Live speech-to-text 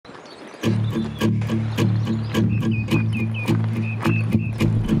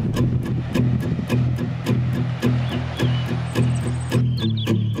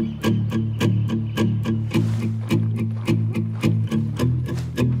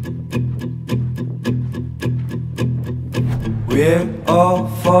We're all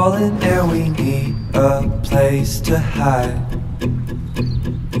falling and we need a place to hide,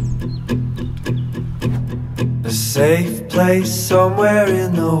 a safe place somewhere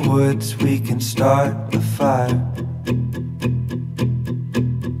in the woods we can start a fire.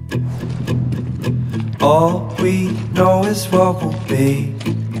 All we know is what will be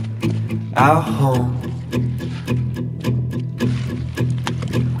our home.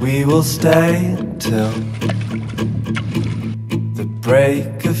 We will stay until the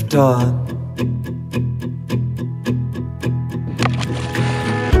break of dawn.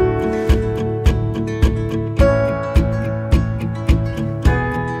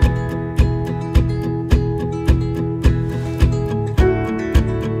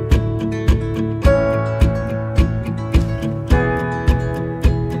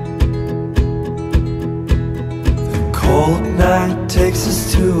 Cold night takes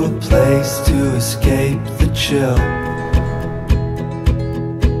us to a place to escape the chill,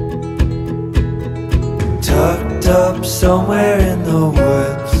 tucked up somewhere in the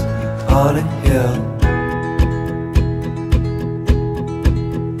woods on a hill.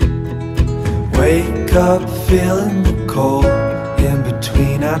 Wake up feeling the cold in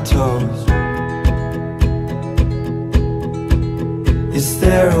between our toes. Is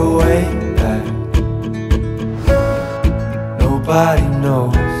there a way back? Nobody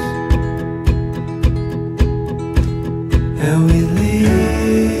knows. And we leave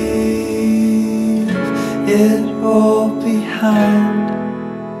it all behind.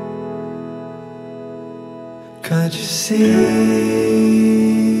 Can't you see?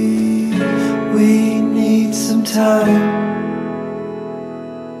 We need some time.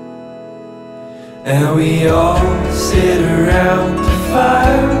 And we all sit around the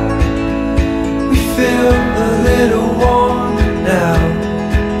fire. We feel a little warmer now.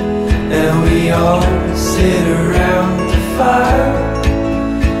 And we all sit around the fire.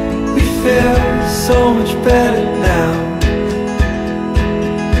 We feel so much better now.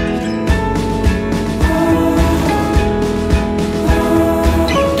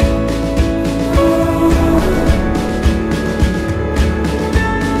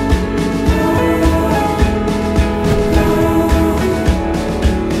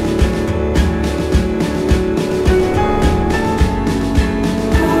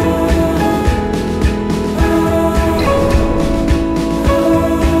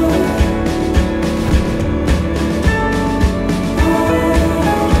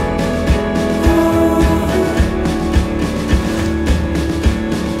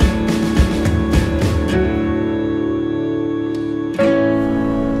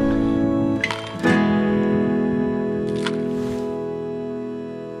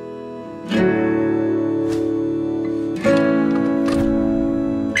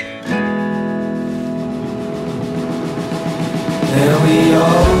 And we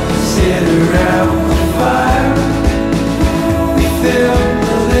all sit around the fire. We feel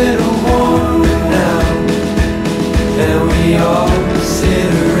a little warmer now. And we all sit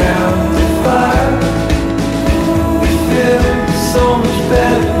around the fire. We feel so much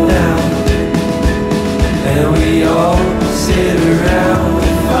better now. And we all sit around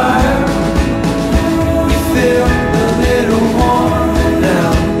the fire. We feel a little warmer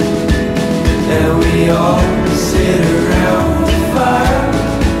now. And we all sit around the fire.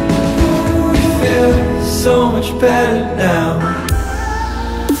 We feel so much better now.